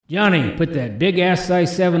Johnny, put that big-ass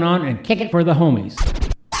size 7 on and kick it for the homies.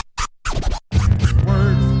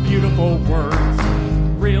 Words, beautiful words,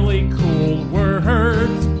 really cool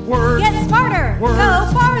words. Words. Get smarter. Words.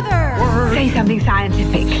 Go farther. Words. Say something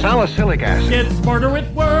scientific. Salicylic acid. Get smarter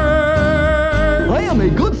with words. I am a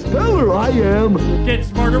good speller, I am. Get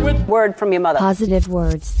smarter with word from your mother. Positive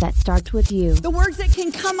words that start with you. The words that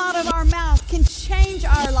can come out of our mouth can change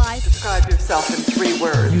our life. Describe yourself in 3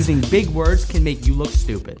 words. Using big words can make you look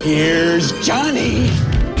stupid. Here's Johnny.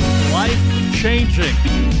 life-changing,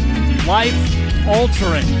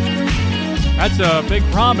 life-altering. That's a big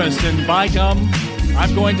promise, and by gum,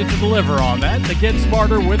 I'm going to deliver on that. The Get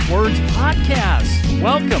Smarter with Words podcast.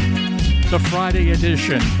 Welcome to Friday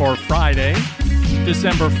edition for Friday,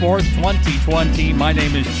 December 4th, 2020. My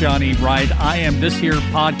name is Johnny Wright. I am this here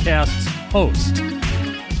podcast's host.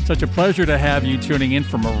 Such a pleasure to have you tuning in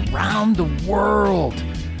from around the world.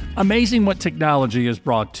 Amazing what technology has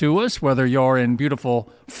brought to us, whether you're in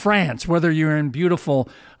beautiful France, whether you're in beautiful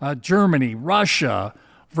Germany, Russia,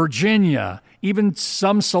 Virginia, even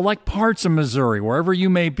some select parts of Missouri, wherever you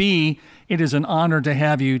may be, it is an honor to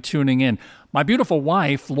have you tuning in. My beautiful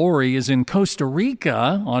wife, Lori, is in Costa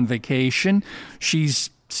Rica on vacation. She's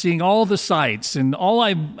seeing all the sights, and all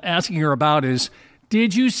I'm asking her about is,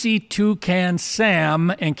 did you see Toucan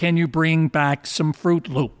Sam, and can you bring back some Fruit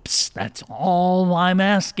Loops? That's all I'm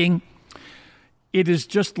asking. It is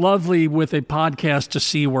just lovely with a podcast to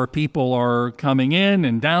see where people are coming in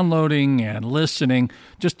and downloading and listening.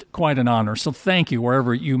 Just quite an honor. So thank you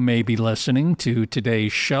wherever you may be listening to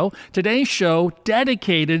today's show. Today's show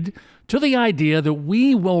dedicated to the idea that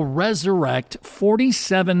we will resurrect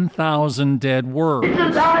 47,000 dead words. It's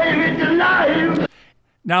alive, it's alive!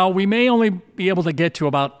 Now, we may only be able to get to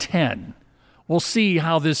about 10. We'll see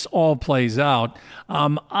how this all plays out.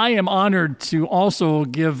 I am honored to also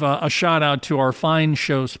give a shout out to our fine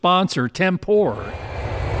show sponsor, Tempore.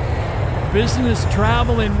 Business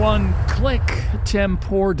travel in one click,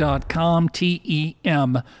 tempore.com,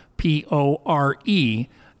 TEMPORE.com.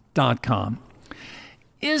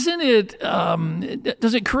 Isn't it,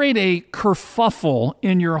 does it create a kerfuffle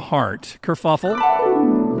in your heart? Kerfuffle?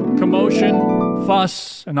 Commotion,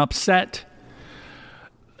 fuss, and upset?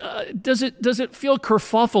 Does it feel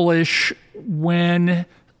kerfuffle-ish when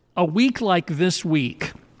a week like this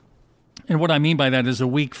week, and what I mean by that is a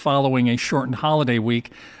week following a shortened holiday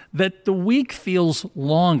week, that the week feels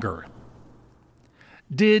longer?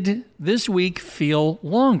 Did this week feel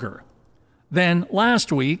longer than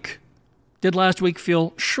last week? Did last week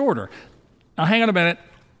feel shorter? Now, hang on a minute.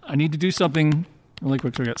 I need to do something really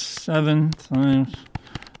quick. So we got 7 times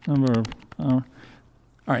number of hours.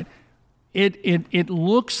 All right. It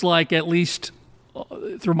looks like, at least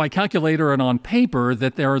through my calculator and on paper,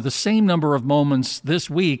 that there are the same number of moments this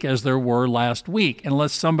week as there were last week,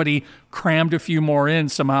 unless somebody crammed a few more in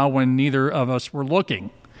somehow when neither of us were looking.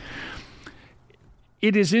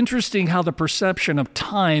 It is interesting how the perception of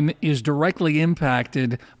time is directly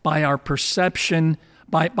impacted by our perception,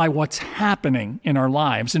 by what's happening in our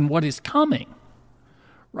lives and what is coming,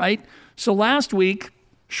 right? So last week,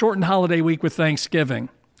 shortened holiday week with Thanksgiving,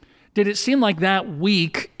 did it seem like that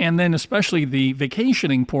week, and then especially the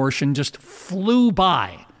vacationing portion, just flew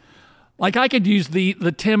by? Like I could use the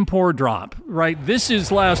Tempore drop, right? This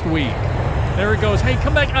is last week. There it goes. Hey,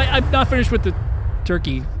 come back. I'm not finished with the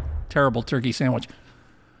terrible turkey sandwich.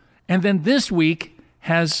 And then this week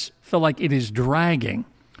has felt like it is dragging.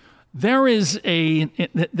 There is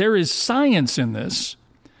science in this.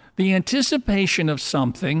 The anticipation of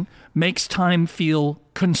something makes time feel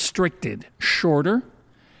constricted, shorter.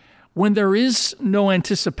 When there is no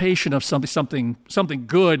anticipation of something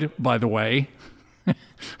good, by the way,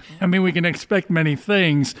 I mean, we can expect many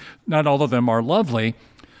things. Not all of them are lovely.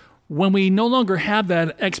 When we no longer have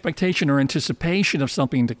that expectation or anticipation of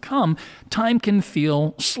something to come, time can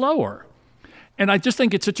feel slower. And I just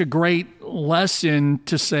think it's such a great lesson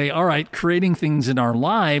to say, all right, creating things in our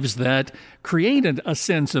lives that created a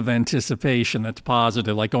sense of anticipation that's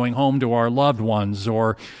positive, like going home to our loved ones,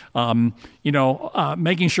 or,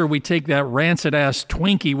 making sure we take that rancid-ass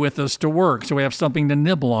Twinkie with us to work so we have something to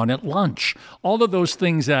nibble on at lunch. All of those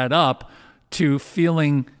things add up to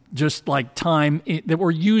feeling just like time, that we're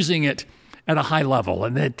using it at a high level,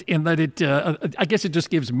 and that I guess it just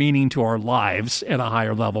gives meaning to our lives at a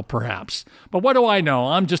higher level, perhaps. But what do I know?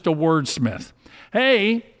 I'm just a wordsmith.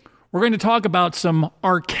 Hey, we're going to talk about some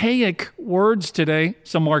archaic words today,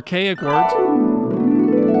 some archaic words,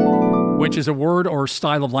 which is a word or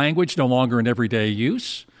style of language no longer in everyday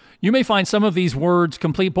use. You may find some of these words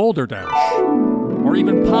complete balderdash, or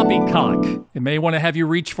even poppycock. It may want to have you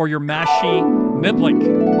reach for your mashy niblick.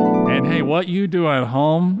 And hey, what you do at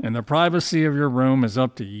home in the privacy of your room is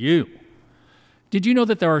up to you. Did you know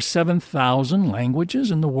that there are 7,000 languages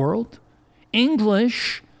in the world?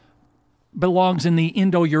 English belongs in the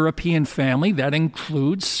Indo-European family. That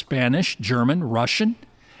includes Spanish, German, Russian,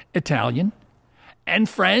 Italian, and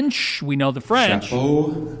French. We know the French.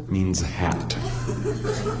 Chapeau means hat.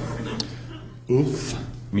 Ouf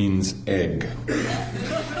means egg.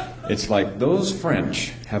 It's like those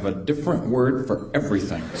French have a different word for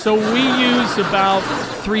everything. So we use about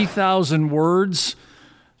 3,000 words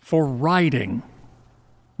for writing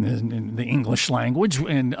in the English language,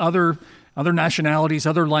 and other nationalities,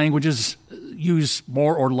 other languages use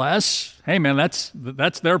more or less. Hey, man, that's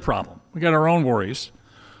their problem. We got our own worries.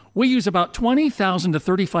 We use about 20,000 to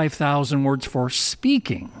 35,000 words for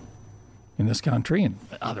speaking in this country and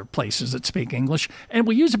other places that speak English, and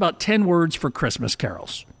we use about 10 words for Christmas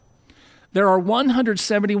carols. There are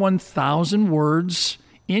 171,000 words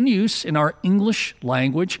in use in our English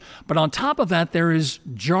language, but on top of that, there is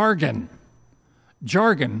jargon.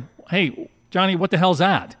 Jargon. Hey, Johnny, what the hell's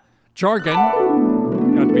that? Jargon. You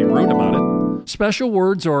don't have to be rude about it. Special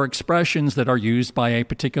words or expressions that are used by a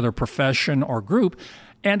particular profession or group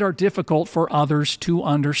and are difficult for others to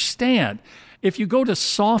understand. If you go to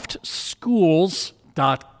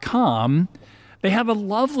softschools.com, they have a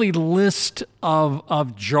lovely list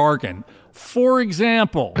of jargon. For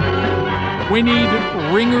example, we need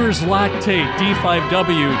Ringer's lactate,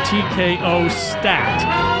 D5W, TKO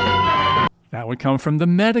stat. That would come from the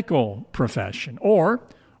medical profession. Or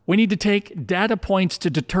we need to take data points to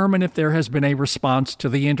determine if there has been a response to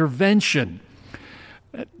the intervention.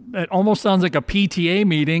 That almost sounds like a PTA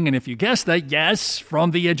meeting, and if you guess that, yes,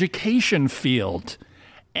 from the education field.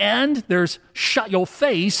 And there's shut your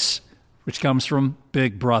face, which comes from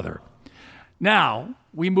Big Brother. Now,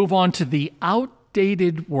 we move on to the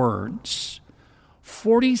outdated words.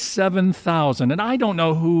 47,000, and I don't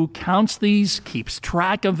know who counts these, keeps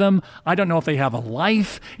track of them. I don't know if they have a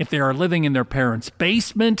life, if they are living in their parents'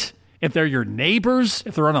 basement, if they're your neighbors,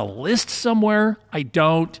 if they're on a list somewhere. I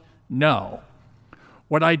don't know.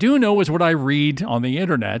 What I do know is what I read on the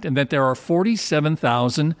internet, and that there are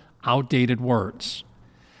 47,000 outdated words.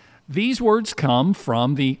 These words come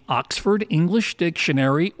from the Oxford English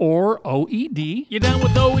Dictionary, or OED. You down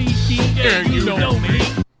with OED? Yeah, you know me.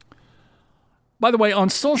 By the way, on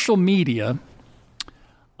social media,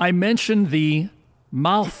 I mentioned the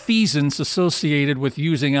malfeasance associated with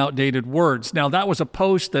using outdated words. Now, that was a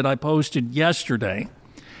post that I posted yesterday.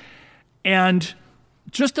 And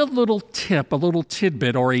just a little tip, a little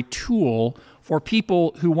tidbit, or a tool for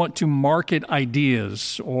people who want to market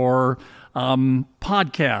ideas or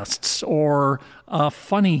podcasts or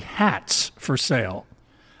funny hats for sale.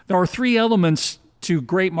 There are 3 elements to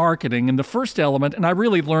great marketing. And the first element, and I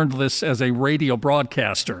really learned this as a radio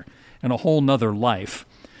broadcaster in a whole nother life,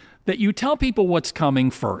 that you tell people what's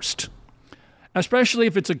coming first, especially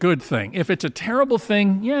if it's a good thing. If it's a terrible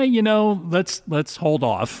thing, let's hold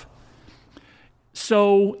off.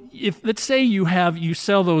 So if, let's say you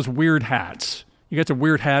sell those weird hats, you got some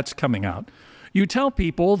weird hats coming out. You tell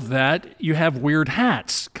people that you have weird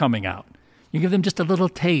hats coming out. You give them just a little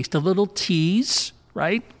taste, a little tease,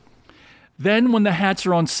 right? Then when the hats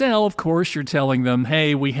are on sale, of course, you're telling them,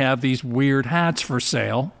 hey, we have these weird hats for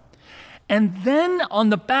sale. And then on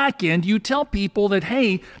the back end, you tell people that,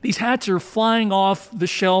 hey, these hats are flying off the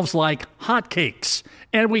shelves like hotcakes.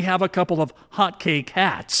 And we have a couple of hotcake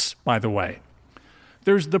hats, by the way.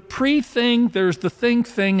 There's the pre-thing, there's the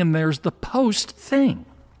thing, and there's the post-thing.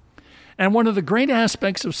 And one of the great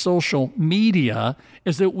aspects of social media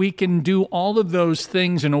is that we can do all of those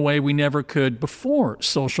things in a way we never could before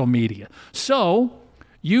social media. So,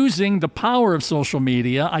 using the power of social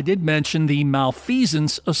media, I did mention the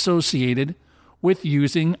malfeasance associated with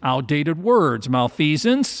using outdated words.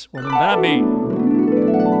 Malfeasance, what does that mean?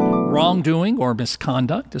 Wrongdoing or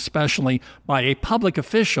misconduct, especially by a public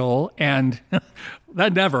official, and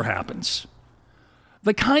that never happens.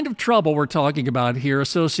 The kind of trouble we're talking about here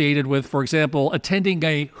associated with, for example, attending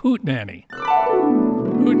a hootenanny.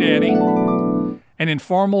 Hootenanny, an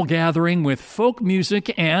informal gathering with folk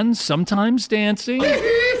music and sometimes dancing.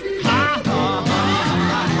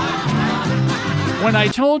 When I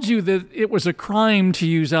told you that it was a crime to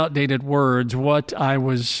use outdated words, what I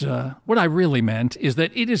really meant is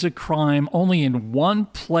that it is a crime only in one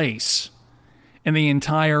place in the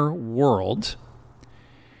entire world.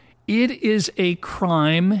 It is a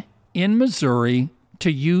crime in Missouri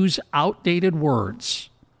to use outdated words,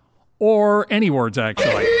 or any words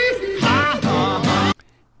actually.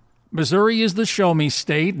 Missouri is the show me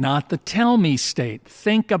state, not the tell me state.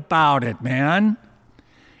 Think about it, man.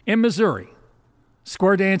 In Missouri,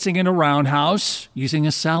 square dancing in a roundhouse, using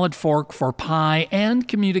a salad fork for pie, and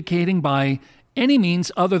communicating by any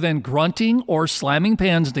means other than grunting or slamming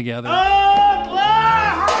pans together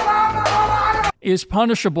is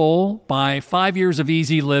punishable by 5 years of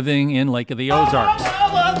easy living in Lake of the Ozarks.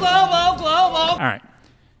 All right.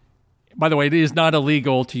 By the way, it is not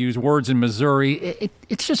illegal to use words in Missouri.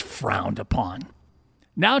 It's just frowned upon.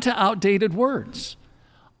 Now to outdated words.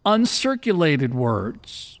 Uncirculated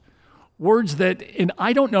words. Words that, and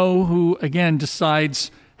I don't know who, again,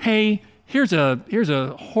 decides, hey, here's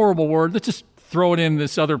a horrible word. Let's just throw it in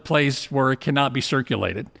this other place where it cannot be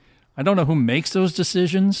circulated. I don't know who makes those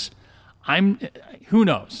decisions. Who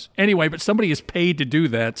knows? Anyway, but somebody is paid to do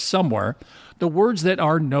that somewhere. The words that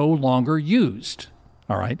are no longer used.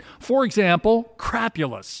 All right. For example,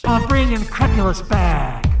 crapulous. I'm bringing crapulous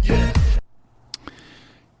back. Yeah.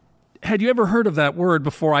 Had you ever heard of that word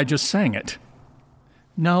before I just sang it?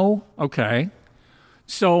 No? Okay.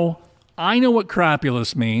 So I know what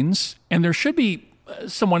crapulous means, and there should be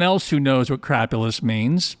someone else who knows what crapulous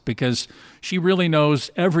means because she really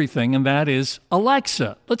knows everything, and that is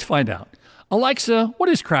Alexa. Let's find out. Alexa, what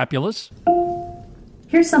is crapulous?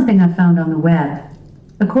 Here's something I found on the web.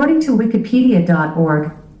 According to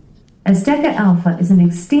Wikipedia.org, Azteca alpha is an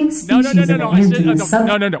extinct species of ant in the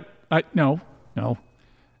southern... No.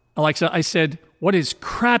 Alexa, I said, what is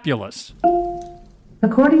crapulous?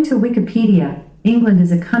 According to Wikipedia, England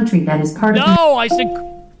is a country that is part of... No, I said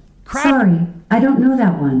crap... Sorry, I don't know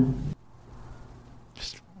that one.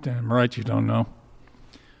 Just damn right you don't know.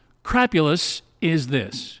 Crapulous is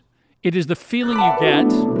this. It is the feeling you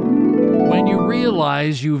get when you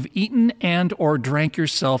realize you've eaten and or drank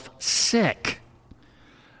yourself sick.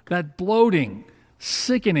 That bloating,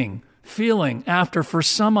 sickening feeling after, for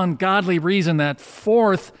some ungodly reason, that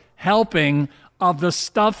fourth helping of the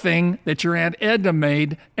stuffing that your Aunt Edna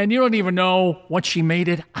made, and you don't even know what she made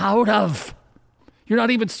it out of. You're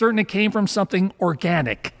not even certain it came from something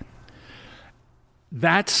organic.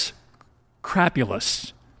 That's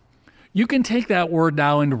crapulous. You can take that word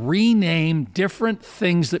now and rename different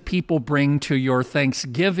things that people bring to your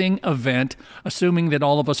Thanksgiving event, assuming that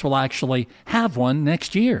all of us will actually have one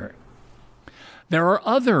next year. There are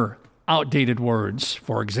other outdated words.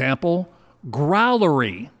 For example,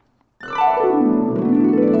 growlery.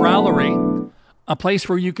 Growlery, a place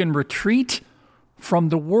where you can retreat from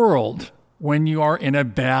the world when you are in a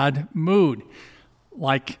bad mood,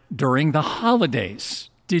 like during the holidays.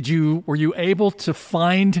 Were you able to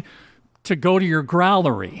go to your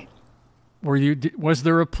growlery? Was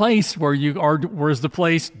there a place where was the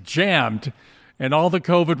place jammed and all the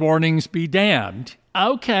COVID warnings be damned?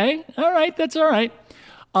 Okay, all right, that's all right.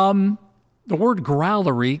 The word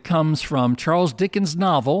growlery comes from Charles Dickens'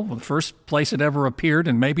 novel, the first place it ever appeared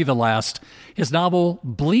and maybe the last, his novel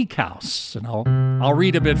Bleak House. And I'll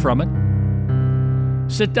read a bit from it.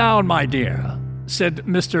 "Sit down, my dear," said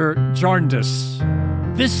Mr. Jarndyce.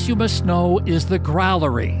 "This, you must know, is the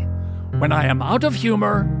growlery. When I am out of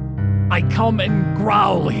humor, I come and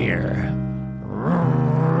growl here."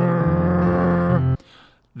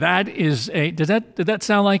 That is did that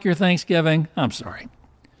sound like your Thanksgiving? I'm sorry.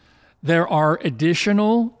 There are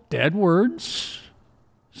additional dead words.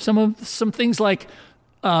 Some things like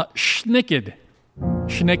schnicked,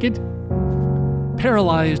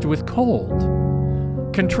 paralyzed with cold,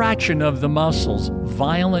 contraction of the muscles,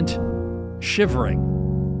 violent shivering.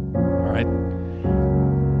 All right.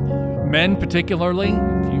 Men particularly,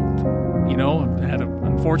 if you had an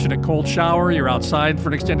unfortunate cold shower, you're outside for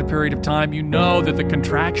an extended period of time, you know that the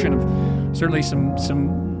contraction of certainly some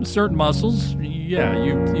certain muscles,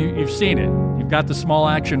 you've seen it. You've got the small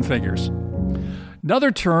action figures.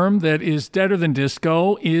 Another term that is deader than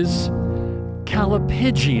disco is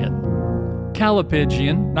callipygian.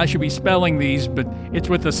 Callipygian, I should be spelling these, but it's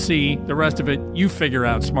with a C. The rest of it, you figure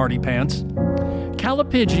out, smarty pants.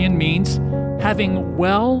 Callipygian means having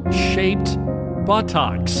well-shaped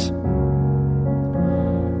buttocks.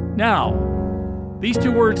 Now, these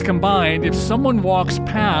two words combined, if someone walks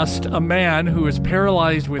past a man who is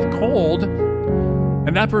paralyzed with cold,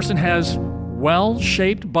 and that person has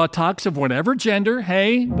well-shaped buttocks of whatever gender,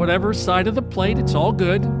 hey, whatever side of the plate, it's all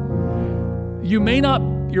good,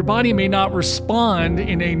 your body may not respond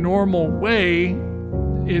in a normal way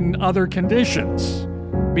in other conditions,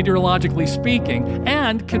 meteorologically speaking,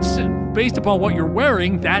 and based upon what you're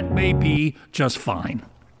wearing, that may be just fine.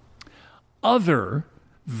 Other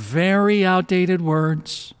very outdated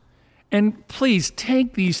words, and please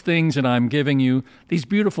take these things that I'm giving you, these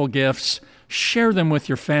beautiful gifts, share them with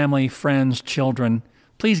your family, friends, children.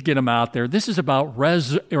 Please get them out there. This is about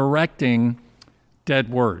resurrecting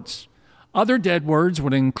dead words. Other dead words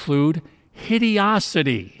would include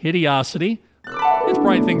hideosity. Hideosity. Let's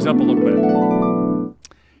brighten things up a little bit.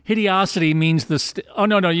 Hideosity means oh,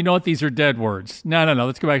 no, you know what? These are dead words. No.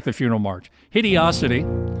 Let's go back to the funeral march. Hideosity,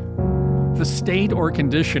 the state or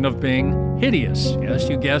condition of being hideous. Yes,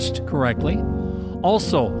 you guessed correctly.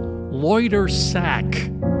 Also, loiter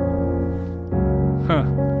sack.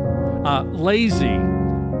 Lazy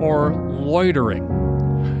or loitering.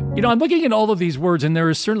 You know, I'm looking at all of these words, and there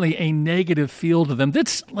is certainly a negative feel to them.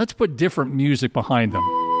 Let's put different music behind them.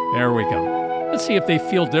 There we go. Let's see if they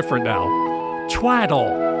feel different now.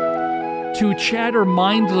 Twaddle. To chatter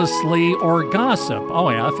mindlessly or gossip. Oh,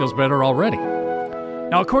 yeah, that feels better already.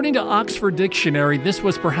 Now, according to Oxford Dictionary, this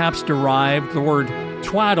was perhaps derived, the word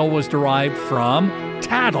twaddle was derived from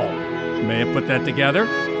tattle. You may have put that together.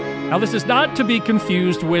 Now, this is not to be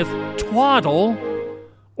confused with twaddle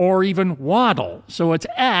or even waddle. So it's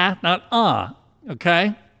not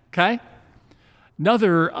okay? Okay?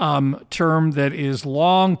 Another term that is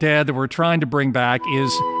long dead that we're trying to bring back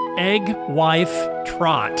is egg wife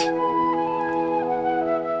trot.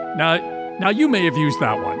 Now you may have used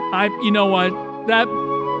that one. You know what?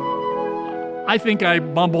 I think I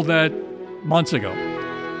mumbled that months ago.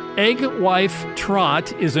 Egg wife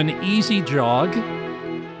trot is an easy jog,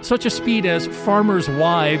 such a speed as farmers'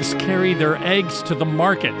 wives carry their eggs to the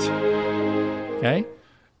market. Okay?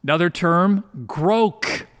 Another term,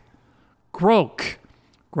 groak. Groak.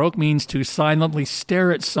 Groak means to silently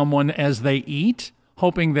stare at someone as they eat,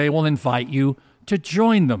 hoping they will invite you to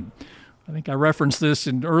join them. I think I referenced this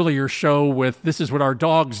in an earlier show with this is what our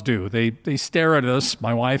dogs do. They stare at us,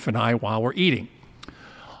 my wife and I, while we're eating.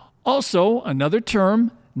 Also, another term,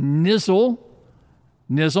 nizzle.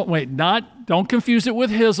 Nizzle, don't confuse it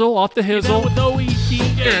with hizzle, off the hizzle.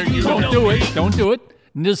 Don't do it.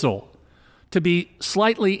 Nizzle. To be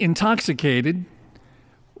slightly intoxicated,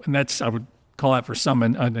 and I would call that for some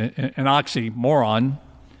an oxymoron.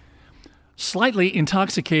 Slightly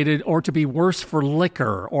intoxicated, or to be worse for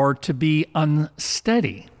liquor, or to be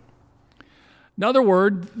unsteady. Another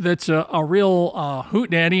word that's a real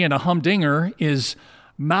hootenanny and a humdinger is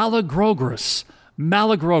malagrogris.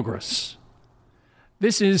 Malagrogris.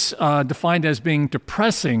 This is defined as being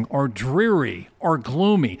depressing or dreary or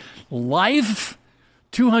gloomy. Life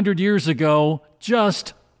 200 years ago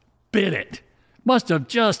just bit it. Must have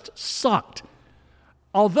just sucked.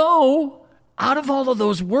 Although, out of all of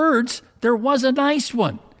those words, there was a nice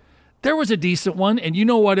one. There was a decent one, and you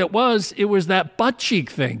know what it was? It was that butt cheek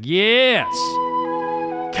thing. Yes.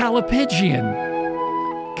 Callipygian.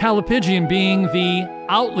 Callipygian being the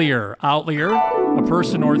outlier. Outlier, a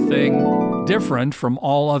person or thing different from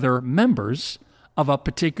all other members of a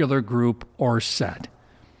particular group or set.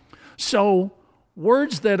 So,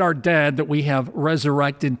 words that are dead that we have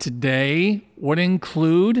resurrected today would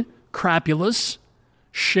include crapulous,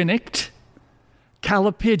 shinicked,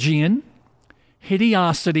 callipygian,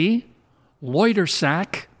 hideosity, loiter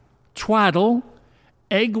sack, twaddle,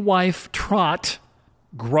 egg wife trot,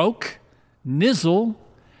 groak, nizzle,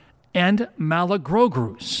 and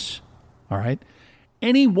malagrogrus. All right?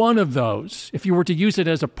 Any one of those, if you were to use it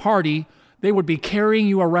as a party, they would be carrying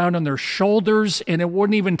you around on their shoulders, and it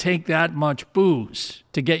wouldn't even take that much booze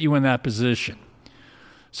to get you in that position.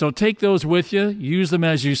 So take those with you, use them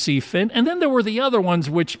as you see fit. And then there were the other ones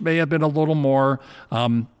which may have been a little more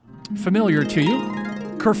familiar to you.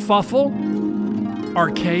 Kerfuffle,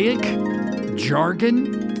 archaic,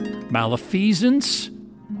 jargon, malfeasance,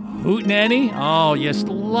 hootenanny. Oh, yes,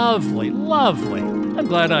 lovely, lovely. I'm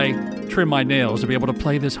glad I trimmed my nails to be able to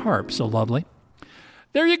play this harp. So lovely.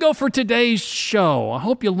 There you go for today's show. I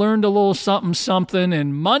hope you learned a little something.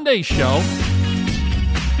 In Monday's show,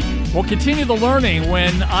 we'll continue the learning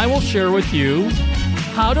when I will share with you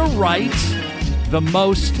how to write the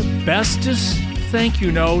most bestest thank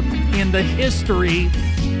you note in the history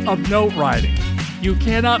of note writing. You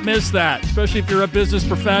cannot miss that, especially if you're a business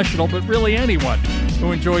professional, but really anyone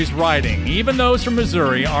who enjoys writing. Even those from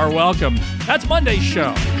Missouri are welcome. That's Monday's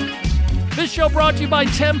show. This show brought to you by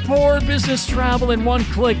Tempor Business Travel and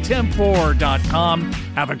one-click tempor.com.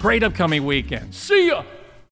 Have a great upcoming weekend. See ya!